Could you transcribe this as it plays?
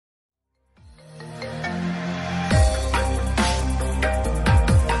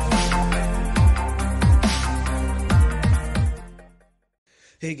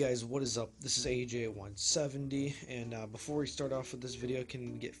Hey guys, what is up? This is AJ170, and before we start off with this video,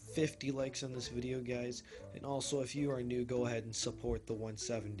 can we get 50 likes on this video, guys? And also, if you are new, go ahead and support the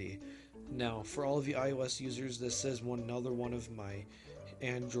 170. Now, for all of you iOS users, this is another one of my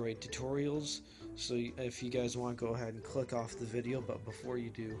Android tutorials, so if you guys want, go ahead and click off the video, but before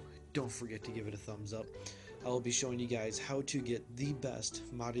you do, don't forget to give it a thumbs up. I will be showing you guys how to get the best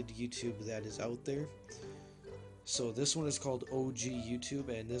modded YouTube that is out there. So this one is called OG YouTube,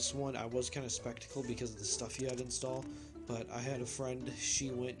 and this one I was kind of skeptical because of the stuff you had to install, but I had a friend, she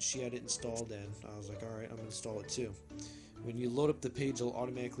had it installed, and I was like, alright, I'm going to install it too. When you load up the page, it'll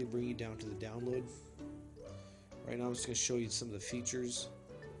automatically bring you down to the download. Right now I'm just going to show you some of the features.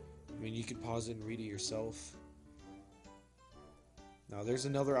 I mean, you can pause it and read it yourself. Now there's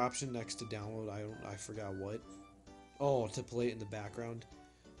another option next to download, I forgot what. Oh, to play it in the background.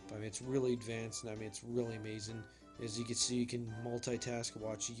 I mean, it's really advanced, and I mean, it's really amazing. As you can see, you can multitask,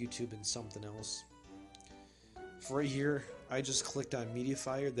 watch YouTube and something else. For right here, I just clicked on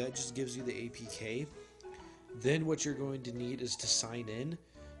Mediafire. That just gives you the APK. Then what you're going to need is to sign in,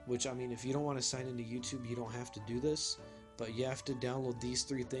 which, I mean, if you don't want to sign into YouTube, you don't have to do this. But you have to download these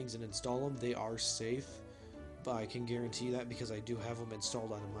 3 things and install them. They are safe, but I can guarantee that because I do have them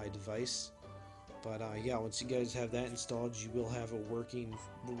installed on my device. But yeah, once you guys have that installed, you will have a working,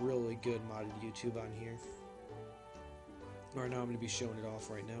 really good modded YouTube on here. Right now I'm going to be showing it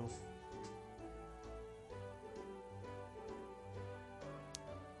off right now.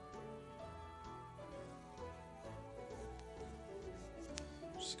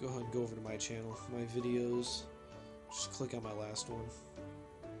 Just go ahead and go over to my channel, my videos, just click on my last one.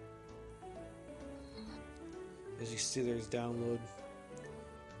 As you see, there's download,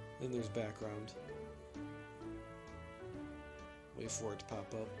 then there's background. Wait for it to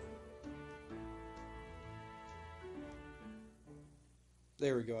pop up.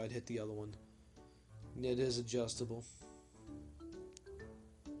 There we go, I'd hit the other one. And it is adjustable.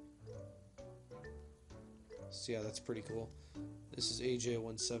 So yeah, that's pretty cool. This is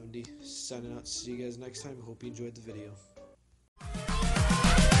AJ170 signing out. See you guys next time. Hope you enjoyed the video.